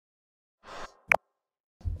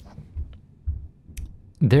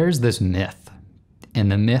There's this myth,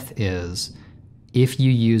 and the myth is if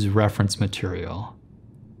you use reference material,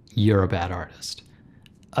 you're a bad artist.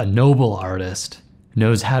 A noble artist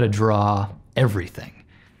knows how to draw everything.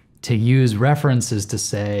 To use references to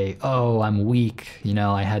say, oh, I'm weak, you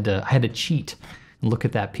know, I had to cheat. Look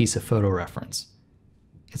at that piece of photo reference.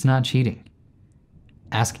 It's not cheating.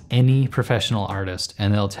 Ask any professional artist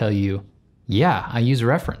and they'll tell you, yeah, I use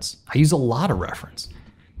reference. I use a lot of reference.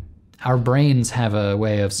 Our brains have a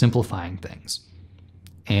way of simplifying things.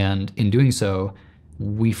 And in doing so,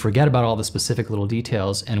 we forget about all the specific little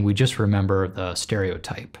details and we just remember the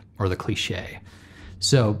stereotype or the cliche.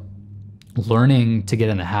 So learning to get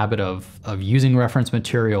in the habit of using reference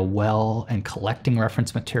material well and collecting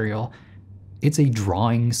reference material, it's a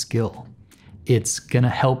drawing skill. It's gonna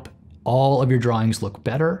help all of your drawings look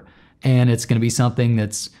better, and it's gonna be something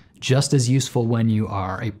that's just as useful when you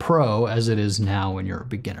are a pro as it is now when you're a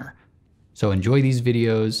beginner. So enjoy these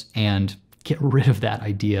videos and get rid of that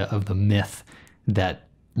idea of the myth that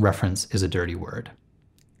reference is a dirty word.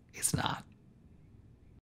 It's not.